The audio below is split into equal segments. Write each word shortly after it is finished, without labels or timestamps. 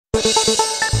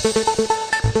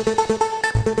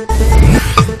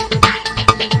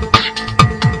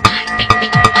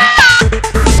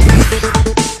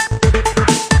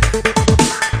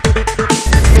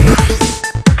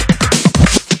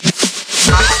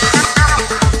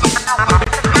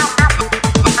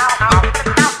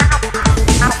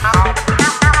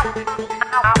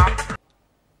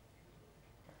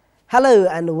Hello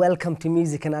and welcome to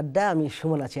Music and Adda. আমি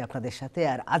সুমন আছি আপনাদের সাথে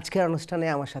আর আজকের অনুষ্ঠানে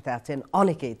আমার সাথে আছেন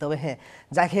অনেকেই তবে হ্যাঁ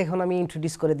যাকে এখন আমি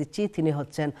ইন্ট্রোডিউস করে দিচ্ছি তিনি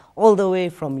হচ্ছেন all the way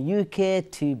from UK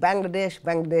to Bangladesh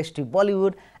to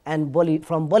Bollywood and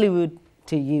from Bollywood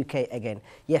to UK again.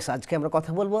 Yes, আজকে আমরা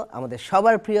কথা বলবো আমাদের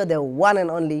সবার প্রিয় the one and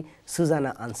only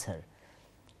Suzana Ansar.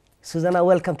 Suzana,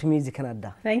 welcome to Music and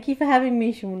Adda. Thank you for having me,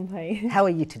 Shumon bhai. How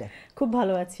are you today? Khub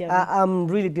bhalo achi ami. I'm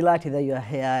really delighted that you are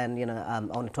here, and I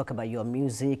want to talk about your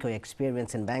music, your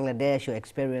experience in Bangladesh, your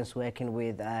experience working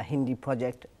with a Hindi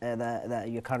project that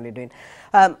you're currently doing.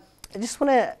 I just want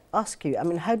to ask you, I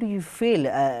mean, how do you feel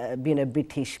being a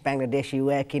British Bangladeshi,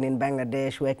 working in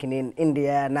Bangladesh, working in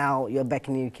India, now you're back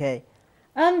in the UK?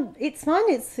 It's fun.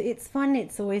 It's fun.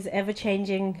 It's always ever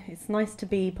changing. It's nice to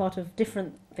be part of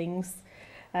different things.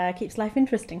 Keeps life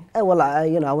interesting. Well,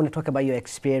 I want to talk about your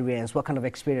experience. What kind of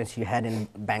experience you had in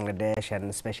Bangladesh and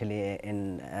especially in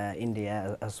India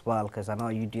as well? Because I know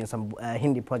you're doing some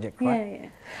Hindi project, right?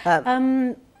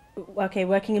 Yeah. Okay,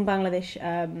 working in Bangladesh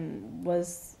was.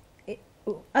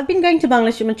 I've been going to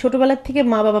Bangladesh. ছোটবেলা থেকে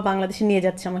মা বাবা বাংলাদেশে নিয়ে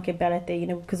যাচ্ছে আমাকে বেড়াতে,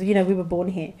 because we were born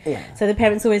here. Yeah. So the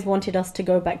parents always wanted us to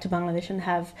go back to Bangladesh and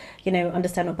have,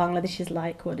 understand what Bangladesh is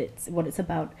like, what it's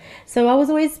about. So I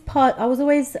was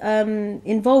always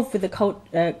involved with the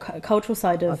cultural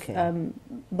side of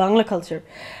Bangla culture,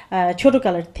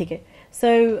 ছোটকালের থেকে. So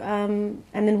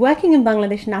and then working in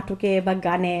Bangladesh নাটকে বা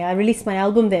গানে, I released my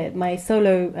album there, my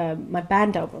solo, my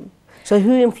band album. So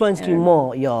who influenced you more,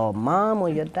 your mom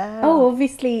or your dad? Oh,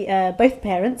 obviously both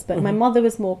parents, but my mother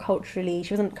was more culturally,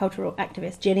 she wasn't a cultural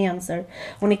activist. Jenny Ansar,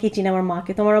 অনেকেই চিনে আমার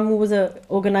মাকে। তো আমার আম্মু was a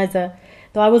organizer.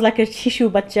 So I was like a shishu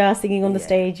bacha singing on the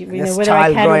stage, whether I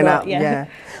can or not.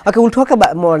 Yeah. Okay, we'll talk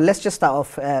about more. Let's just start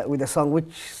off with a song.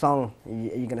 Which song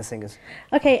are you going to sing us?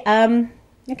 Okay,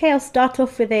 I'll start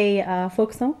off with a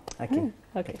folk song. Okay.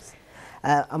 Okay.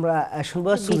 আমরা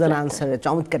শুনবো সুজানা আনসারের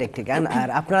চমৎকার একটি গান। আর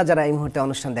আপনারা যারা এই মুহূর্তে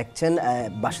অনুষ্ঠান দেখছেন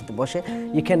বাসাতে বসে,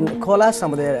 ইউ ক্যান কল আস।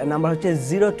 আমাদের নাম্বার হচ্ছে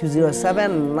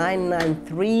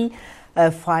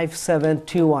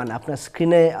 0207993571। আপনার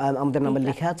স্ক্রিনে আমাদের নাম্বার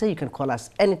লেখা আছে। You can call us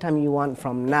any time you want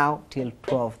from now till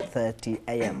 12:30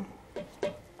 AM.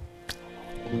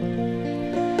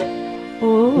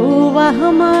 ও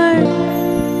আমার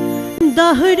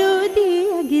দহরদি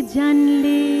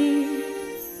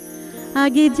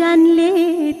আগে জানলে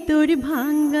তোর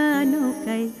ভাঙ্গা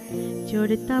নৌকায়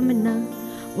চড়তাম না।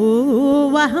 ও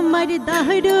আমার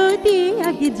দহরদি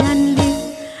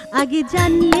আগে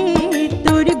জানলে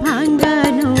তোর ভাঙ্গা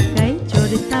নৌকায়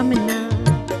চড়তাম না।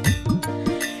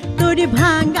 তোর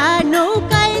ভাঙ্গা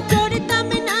নৌকায় চড়তাম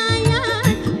না,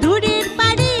 দূরের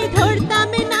পাড়ে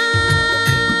ধরতাম না।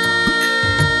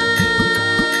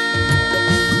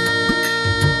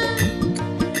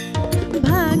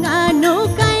 ভাঙ্গা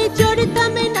নৌকায়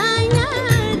চড়তাম না,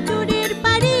 দূরের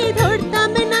পাড়ে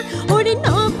ধরতাম না। ওরে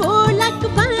নবলাখ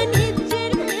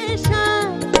বাণিজ্যের পেশা,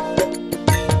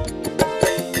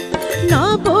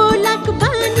 নবলাখ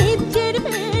বাণিজ্যের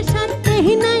পেশা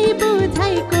নাই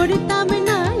বোঝাই করতাম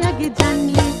না।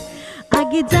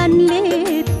 আগে জানলে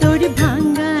তোর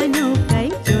ভাঙ্গা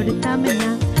নৌকায় চড়তাম না।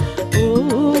 ও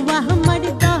আমার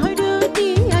দহরদি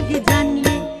আগে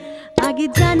জানলে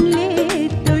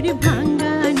তোর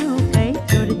ভাঙ্গা নৌকায়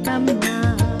চড়তাম না।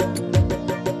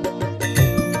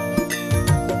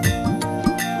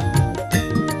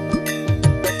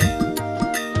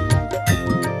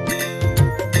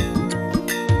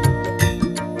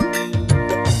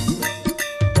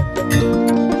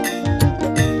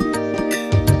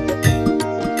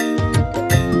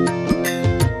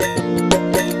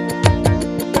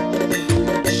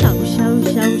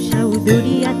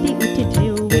 দরিয়াতে উঠে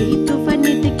ঢেউ, এই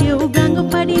তুফানেতে কেউ গাঙ্গ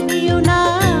পাড়ি দিও না।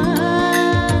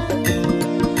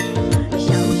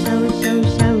 শাউ শাউ শাউ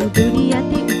শাউ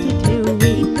দরিয়াতে উঠে ঢেউ,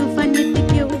 এই তুফানেতে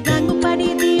কেউ গাঙ্গ পাড়ি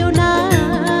দিও না।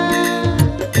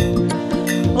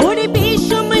 ওরে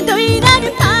বিষম দইরার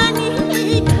পানি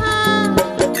খা,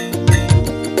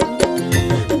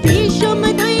 বিষম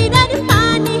দইরার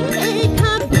পানি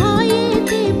খা,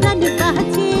 ভয়েতে প্রাণ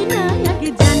বাঁচে না।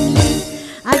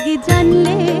 আগে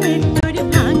জানলে তোর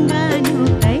ভাঙ্গা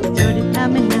নৌকায়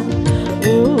চড়তাম না।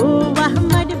 ও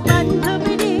আমার বান্ধব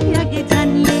রে, আগে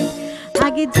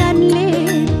জানলে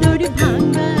তোর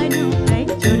ভাঙ্গা নৌকায়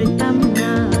চড়তাম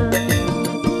না।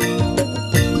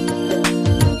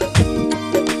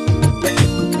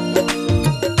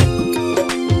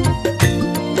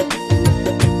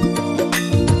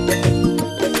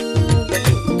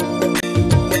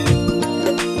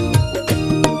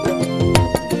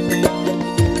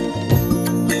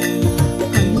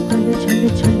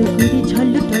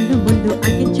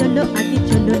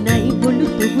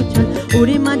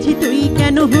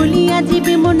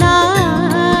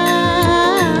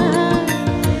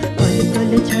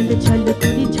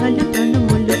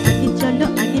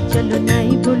 ভালো নাই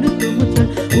বলু তবু চল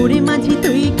ওরে মাঝি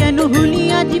তুই কেন হলি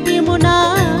আজ বেমনা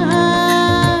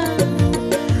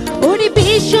ওরে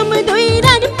বিষম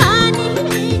দইরার পানি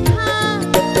লেখা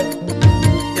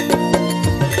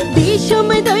বিষম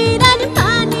দইরার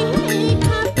পানি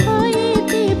লেখা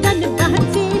ভয়েতে প্রাণ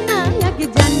বাঁচে না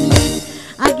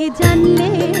আগে জানলে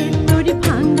তোর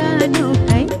ভাঙা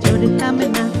নৌকায় চড়তাম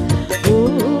না ও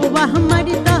আমার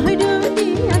দহরদি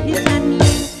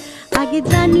আগে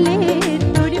জানলে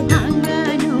তোর ভাঙা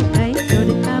নৌকায়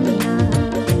চড়তাম না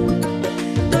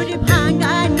তোর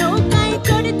ভাঙা নৌকায়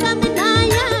চড়তাম না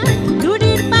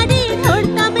দূরের পাড়ে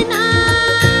ধরতাম না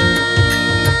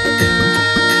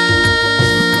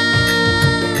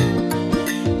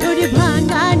তোর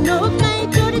ভাঙা নৌকায়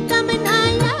চড়তাম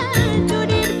না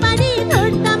দূরের পাড়ে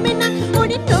ধরতাম না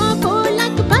ওরে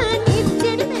নবলাক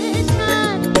বাণিজ্যের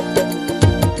মেশান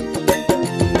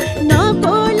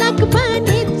নবলাক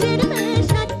বাণিজ্যের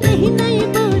মেশান এই নাই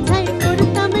বোঝাই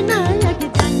করতাম না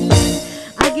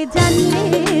আগে জানলে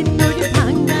তোর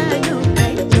ভাঙা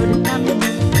নৌকায় চড়তাম না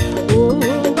ও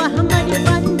আমার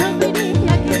বান্ধব রে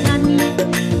আগে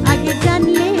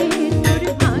জানলে তোর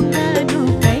ভাঙা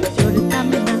নৌকায় চড়তাম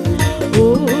না ও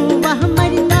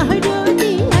আমার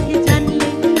দহরদি আগে জানলে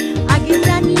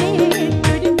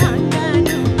তোর ভাঙা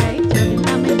নৌকায়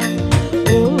চড়তাম না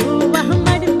ও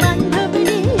আমার বান্ধব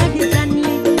রে আগে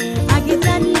জানলে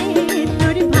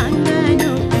তোর ভাঙা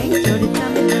নৌকায়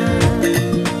চড়তাম না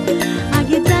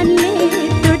আগে জানলে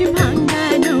তোর ভাঙা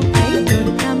নৌকায়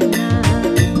চড়তাম না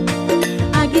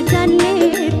আগে জানলে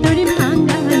তোর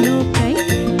ভাঙা নৌকায়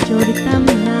চড়তাম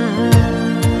না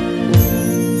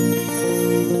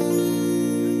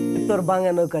তোর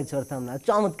বাংলা নৌকায় চড়তাম না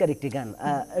চমৎকার একটি গান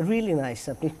রিয়েলি নাইস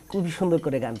আপনি খুবই সুন্দর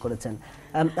করে গান করেছেন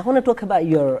I want to talk about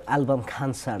your album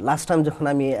Ansar. Last time যখন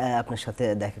আমি আপনার সাথে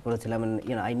দেখা করেছিলাম and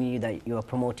you know I knew that you were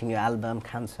promoting your album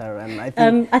Ansar and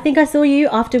I think I saw you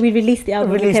after we released the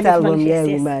album. released the album yeah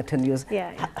we yes. met and you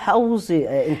Yeah. how was it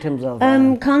in terms of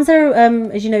Ansar,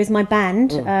 as you know, is my band.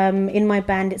 In my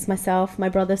band, it's myself, my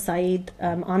brother Saeed,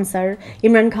 Ansar,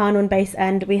 Imran Khan on bass,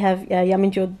 and we have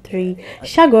Yamin Chaudhry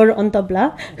Shagor on tabla.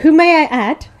 Who, may I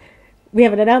add, we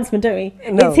have an announcement, don't we?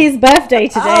 No. It's his birthday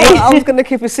today. I was going to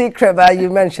keep a secret but you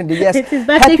mentioned it yes It's his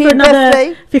birthday happy for another birthday.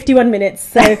 51 minutes.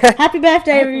 So happy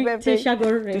birthday, Happy birthday to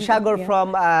Shagor. Yeah. from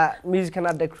Music and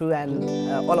Adda crew and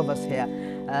all of us here.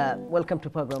 Welcome to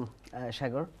program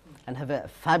Shagor and have a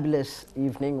fabulous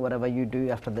evening whatever you do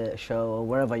after the show or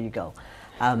wherever you go.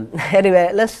 Anyway,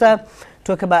 let's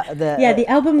talk about the The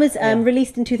album was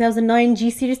released in 2009. G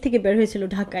series থেকে বের হয়েছিল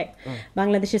ঢাকায়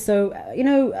বাংলাদেশে. So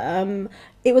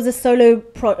it was a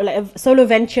solo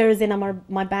venture, as in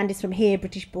my band is from here,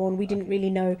 British born. We didn't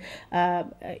really know,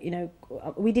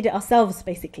 we did it ourselves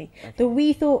basically. So we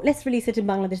thought let's release it in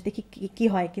Bangladesh দেখি কি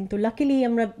হয়, কিন্তু luckily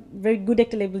আমরা very good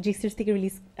একটা label G series থেকে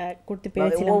release করতে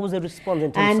পেরেছিলাম. what was the response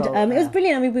in terms And of it was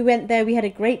brilliant. I mean, we went there, we had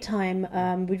a great time.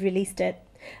 We released it.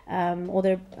 All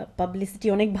their publicity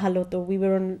অনেক ভালো, তো we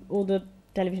were on all the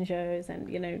television shows and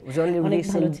was only অনেক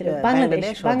released ভালো in ছিল.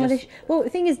 Bangladesh Well,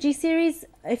 the thing is, G series,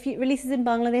 if it releases in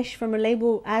Bangladesh from a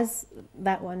label as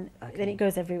that one, then it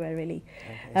goes everywhere really.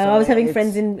 So I was having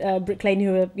friends in Brick Lane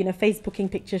who were Facebooking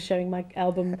pictures showing my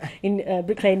album in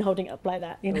Brick Lane holding up like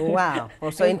that. Wow.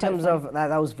 Well, so in terms of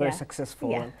that was very successful.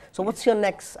 Yeah. So what's your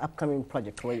next upcoming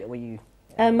project where you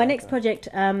my next project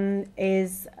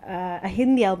is a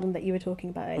Hindi album that you were talking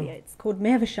about earlier. It's called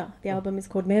Mehvisha. The album is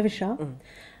called Mehvisha.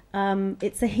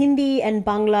 It's a Hindi and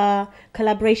Bangla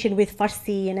collaboration with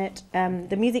Farsi in it.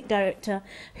 The music director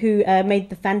who made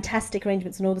the fantastic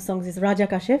arrangements and all the songs is Raja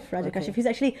Kashif. Kashif, who's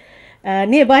actually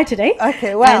nearby today.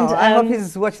 Okay, wow. And, I hope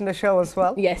he's watching the show as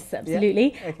well. Yes, absolutely.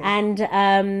 Yeah? Okay. And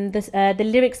the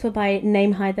lyrics were by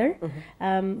Naeem Haider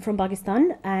from Pakistan.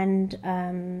 And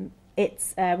it's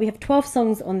we have 12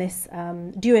 songs on this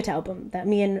duet album that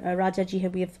me and Raja Ji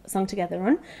we have sung together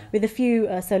on, with a few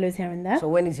solos here and there. So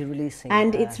when is he releasing?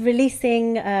 And it's releasing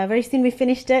very soon. We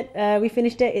finished it.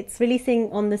 It's releasing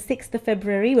on the 6th of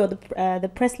February. Well,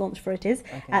 the press launch for it is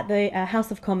at the House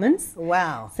of Commons.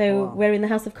 Wow. So we're in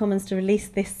the House of Commons to release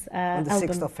this on the album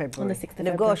 6th of February. On the 6th of and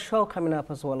February. You've got a show coming up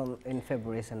as well in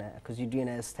February, isn't it? Because you're doing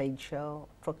a stage show,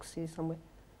 Proxy somewhere.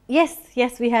 Yes,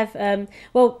 we have.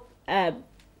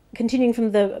 Continuing from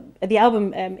the album,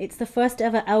 it's the first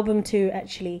ever album to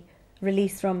actually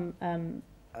release from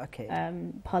Okay.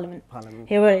 Parliament. Parliament.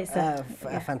 Here where it's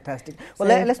fantastic. Well,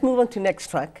 let's move on to next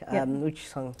track. Which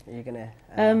song are you gonna?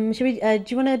 Should we? Do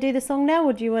you want to do the song now,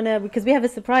 or do you want to? Because we have a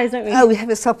surprise, don't we? Oh, we have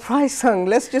a surprise song.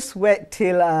 Let's just wait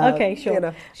till. Okay,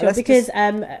 sure. Sure. Because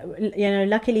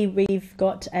luckily we've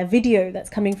got a video that's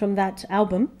coming from that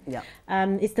album. Yeah.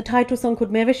 It's the title song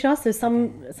called Mevesha. So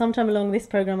sometime along this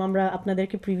program, আমরা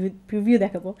আপনাদেরকে preview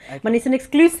দেখাবো. But it's an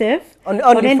exclusive. Only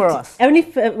for us. Only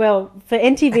for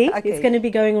NTV. Okay. It's going to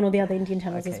be going on all the other Indian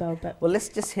channels as well. But let's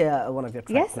just hear one of your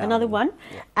tracks. Yes, another one.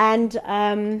 Yeah. And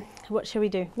what shall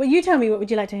we do? Well, you tell me. What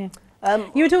would you like to hear?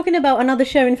 You were talking about another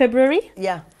show in February.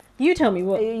 Yeah. You tell me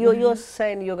what. You're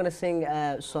saying you're going to sing a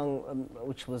song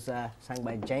which was sung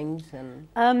by James and.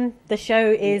 The show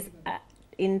is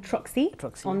in Troxy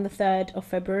on the 3rd of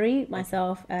February.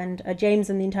 Myself and James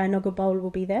and the entire Nagar Bowl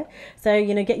will be there. So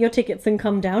get your tickets and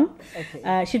come down. Okay.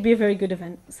 Should be a very good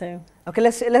event. So. Okay,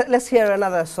 let's hear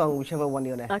another song, whichever one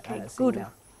you want to Okay, sing good.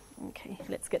 now. Okay,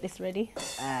 let's get this ready.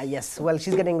 Yes, well,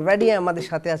 she's getting ready. আমাদের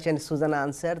সাথে আছেন Sujana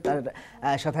answer, তার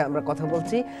সাথে আমরা কথা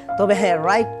বলছি। তবে হ্যাঁ,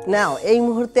 রাইট নাও এই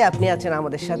মুহূর্তে আপনি আছেন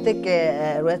আমাদের সাথে, কে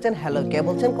রয়েছেন? হ্যালো, কে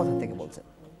বলছেন, কোথা থেকে বলছেন?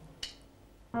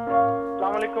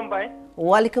 আসসালামু আলাইকুম ভাই।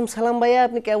 ওয়ালাইকুম সালাম ভাইয়া,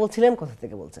 আপনি কে বলছিলেন, কোথা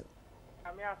থেকে বলছেন?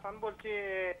 আমি হাসান বলছি।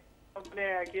 আপনি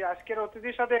কি আজকের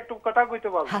অতিথির সাথে একটু কথা কইতে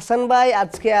পারবেন? হাসান ভাই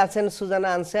আজকে আছেন Sujana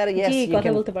answer. Yes, you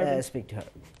can speak to her.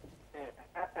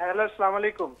 Hello, আসসালামু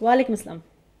আলাইকুম। ওয়া আলাইকুম আসসালাম।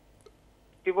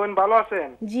 কি বোন, ভালো আছেন?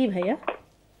 জি ভাইয়া।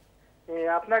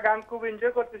 আপনার গান খুব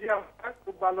এনজয় করতেছি, আমরা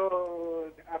খুব ভালো,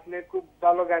 আপনি খুব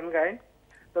ভালো গান গান।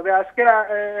 তবে আজকে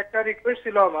একটা রিকোয়েস্ট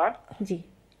ছিল আমার। জি।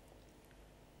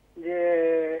 যে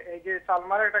এই যে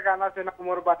সালমার একটা গান আছে না,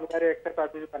 উমর বাংলার একটা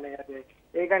তাবিজ বানাইয়া দে,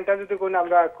 এই গানটা যদি কোন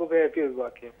আমরা খুব হ্যাপি হইব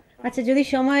আর কি। আচ্ছা, যদি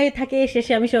সময় থাকে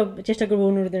শেষে আমি সব চেষ্টা করব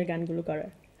অনুরোধের গানগুলো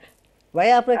করার।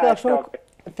 ভাইয়া আপনাকে অসংখ্য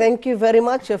thank you very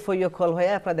much for your call.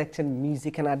 ভাইয়া আপনারা দেখছেন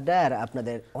মিউজিক অ্যান্ড আড্ডা, আর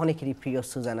আপনাদের অনেকেরই প্রিয়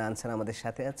সুজানা আনসার আমাদের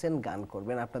সাথে আছেন, গান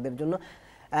করবেন আপনাদের জন্য।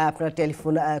 আপনারা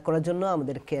টেলিফোন করার জন্য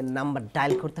আমাদেরকে নাম্বার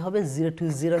ডায়াল করতে হবে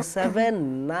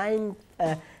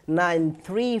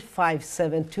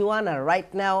 0207935721। আর রাইট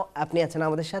নাও আপনি আছেন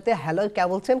আমাদের সাথে। হ্যালো, কে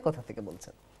বলছেন, কোথা থেকে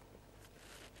বলছেন?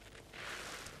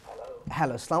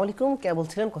 হ্যালো, আসসালামু আলাইকুম, কে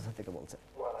বলছিলেন, কোথা থেকে বলছেন?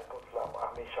 ওয়ালাইকুম আসসালাম,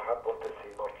 আমি শাহাদ বলতেছি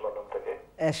নর্থ লন্ডন থেকে।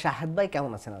 শাহাদ ভাই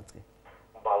কেমন আছেন আজকে?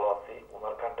 ভালো আছি,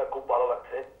 ওনার গানটা খুব ভালো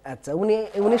লাগছে। আচ্ছা,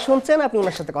 উনি শুনছেন, আপনি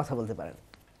ওনার সাথে কথা বলতে পারেন।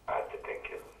 আচ্ছা, thank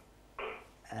you.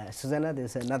 Sujana,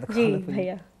 this another G call.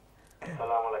 ভাইয়া।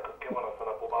 আসসালামু আলাইকুম, কেমন আছেন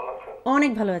আপু? ভালো আছেন?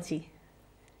 অনেক ভালো আছি।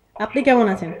 আপনি কেমন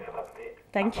আছেন?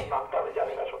 Thank you. নামটা আমি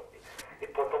জানি না সত্যি, এই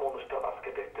প্রথম অনুষ্ঠান আজকে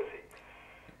দেখতেছি।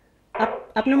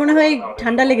 আপনার মনে হয়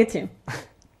ঠান্ডা লেগেছে?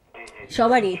 জি জি,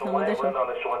 সবারই আমাদের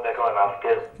অনেক সময় দেখা হয় না, আজকে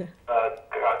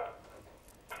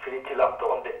ফ্রি ছিলাম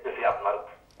তখন দেখতেছি আপনার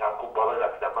গান, খুব ভালো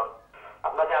লাগছে।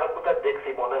 আপনাকে আরো কোথায় দেখছি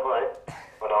মনে হয়,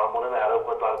 আমার মনে হয় আরো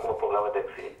হয়তো আর কোনো প্রোগ্রামে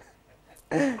দেখছি।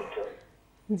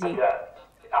 জি।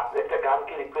 আপনি একটা গান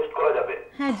কি রিকোয়েস্ট করা যাবে?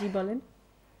 হ্যাঁ জি, বলেন।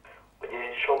 যে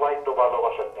সবাই তো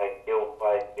ভালোবাসা চায়, কেউ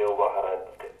পায় কেউ বা হারায়।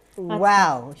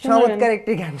 ওয়াও, চমৎকার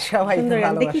একটি গান, সবাই তো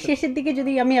ভালোবাসে। দেখি শেষের দিকে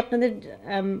যদি আমি আপনাদের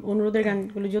অনুরোধের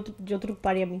গানগুলো যতটুকু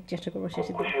পারি আমি চেষ্টা করব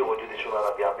শেষের দিকে। খুশি হব যদি শোনার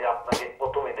আগে। আমি আপনাকে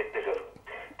প্রথমেই দেখতে গেছি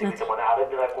টিভিতে, মানে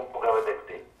আরেকদিন কোন প্রোগ্রামে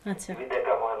দেখছি। আচ্ছা, টিভি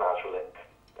দেখা হয় না আসলে,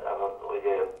 ওই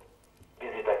যে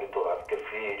বিজি থাকি তো, আজকে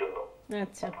ফ্রি, এই জন্য।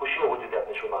 আচ্ছা, খুশি হব যদি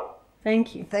আপনি শোনান।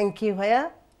 থ্যাংক ইউ ভাইয়া।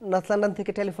 নর্থ লন্ডন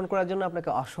থেকে টেলিফোন করার জন্য আপনাকে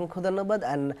অসংখ্য ধন্যবাদ।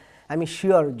 অ্যান্ড আমি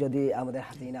শিওর যদি আমাদের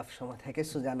হাতে ইনাফ সময় থাকে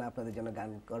সুজানা আপনাদের জন্য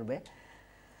গান করবে।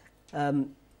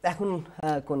 এখন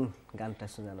কোন গানটা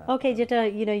সুজানা? ওকে, যেটা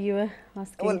you R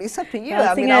asking. Well, it's up to you.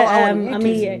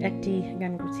 আমি একটি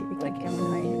গান করছি, কেমন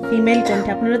হয় ফিমেল কণ্ঠে।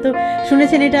 আপনারা তো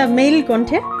শুনেছেন এটা মেল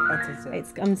কণ্ঠে। আচ্ছা, I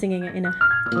am singing in a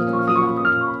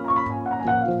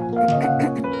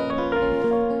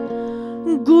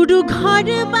गुरु घर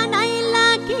बनाइला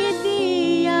के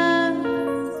दिया,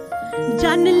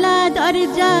 जानला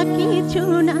दरजा কিছু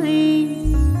নাই,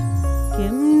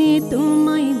 কেমনে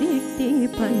তোমায় দেখতে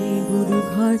পাই, গুরু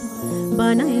ঘর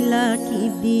বানাইলা কি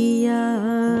দিয়া,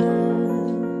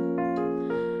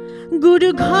 গুরু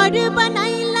ঘর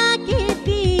বানাইলা কি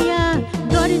দিয়া,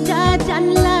 দরজা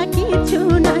জানলা কিছু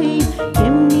নাই,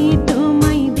 কেমনে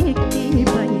তোমায় দেখতে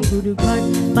পাই, গুরু ঘর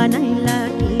বানাইলা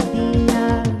কি দিয়া,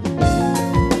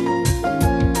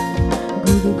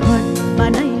 গুরু ঘর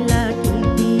বানাইলা কি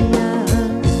দিয়া।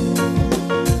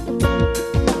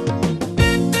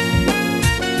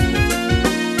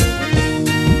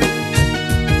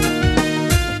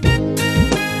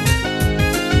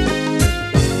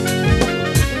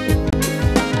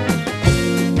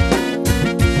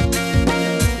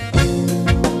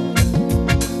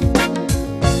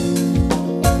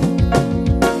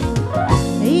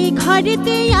 এই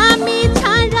ঘরেতে আমি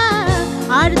ছাড়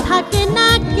আর থাকে না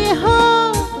কেহ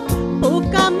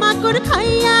পোকা মাকড়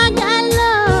খাইয়া গেল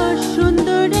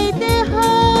সুন্দর এই দেহ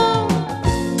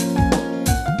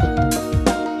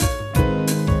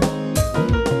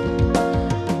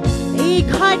এই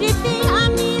ঘরেতে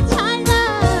আমি ছাড়া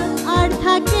আর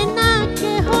থাকে না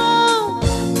কেহ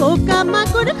পোকা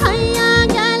মাকড় খাইয়া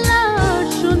গেল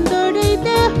সুন্দর এই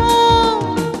দেহ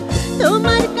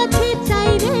তোমার কাছে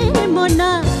চাই রে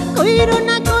মনা কইরো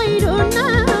না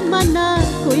মানা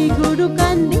কই গুরু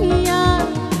কান্দিয়া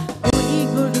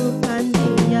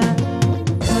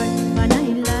ঘর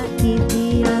বানাইলা কি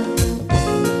দিয়া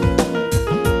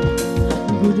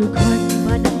গুরু ঘর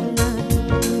বানাইলা কি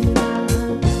দিয়া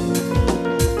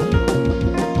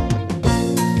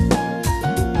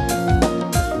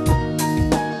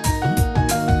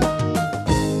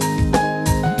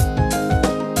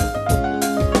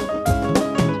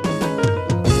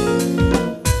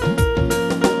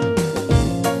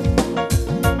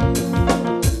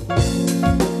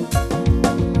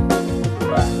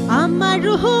আমার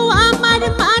রূহ আমার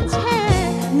মাঝে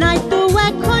নাই তো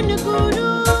এখন গুরু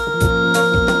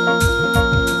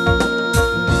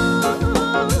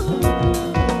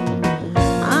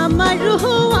আমার রূহ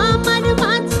আমার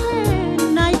মাঝে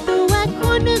নাই তো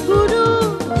এখন গুরু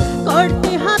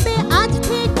করতে হবে আজ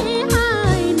থেকে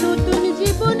হাই নতুন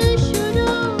জীবন শুরু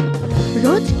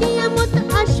রোজ কিয়ামত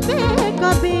আসবে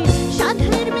কবে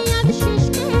সাধের মেয়াদ শেষ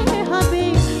কে হবে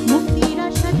মুক্তির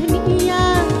আশা নিয়া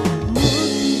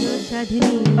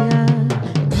সাধনিয়া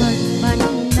ঘর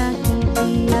বানাইলা কি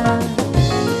দিয়া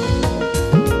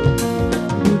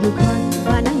গুরু ঘর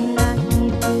বানাইলা কি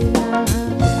দিয়া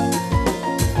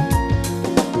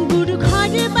গুরু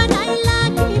ঘর বানাইলা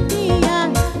কি দিয়া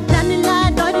জানলা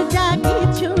দরজা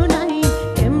কিছু নাই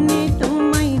এমনি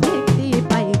তোমায় দেখতে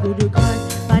পাই গুরু ঘর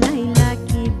বানাইলা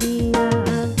কি দিয়া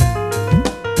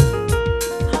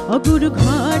ও গুরু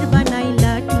ঘর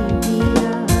বানাইলা কি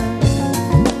দিয়া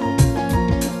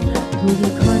গুরু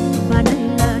ঘর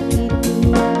বানাইলা কি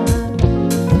দিয়া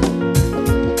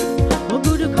ও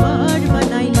গুরু ঘর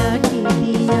বানাইলা কি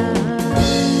দিয়া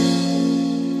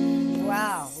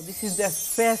Wow, this is the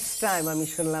first time আমি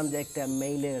শুনলাম যে একটা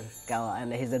মেইলের গাওয়া and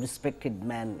he's a respected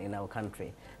man in our country,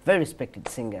 very respected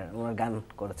singer. ওনার গান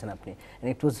করেছেন আপনি and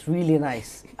it was really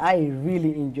nice. I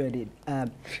really enjoyed it.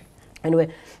 Anyway,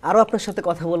 আরও আপনার সাথে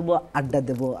কথা বলবো, আড্ডা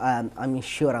দেবো। আমি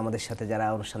শিওর আমাদের সাথে যারা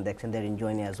অনুষ্ঠান দেখছেন they are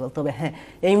enjoying as well. তবে হ্যাঁ,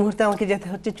 এই মুহূর্তে আমাকে যেতে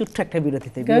হচ্ছে ছোট্ট একটা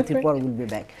বিরতিতে। বিরতির পর we'll be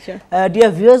back. Dear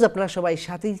viewers, আপনারা সবাই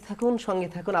সাথেই থাকুন, সঙ্গে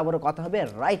থাকুন, আবারও কথা হবে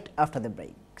right after the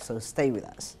break. So stay with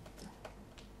us.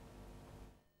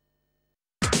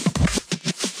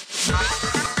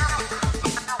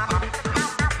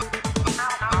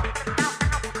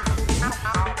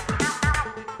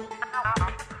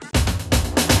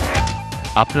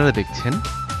 আপনারা দেখছেন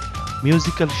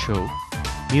মিউজিক্যাল শো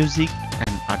মিউজিক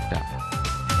অ্যান্ড আড্ডা।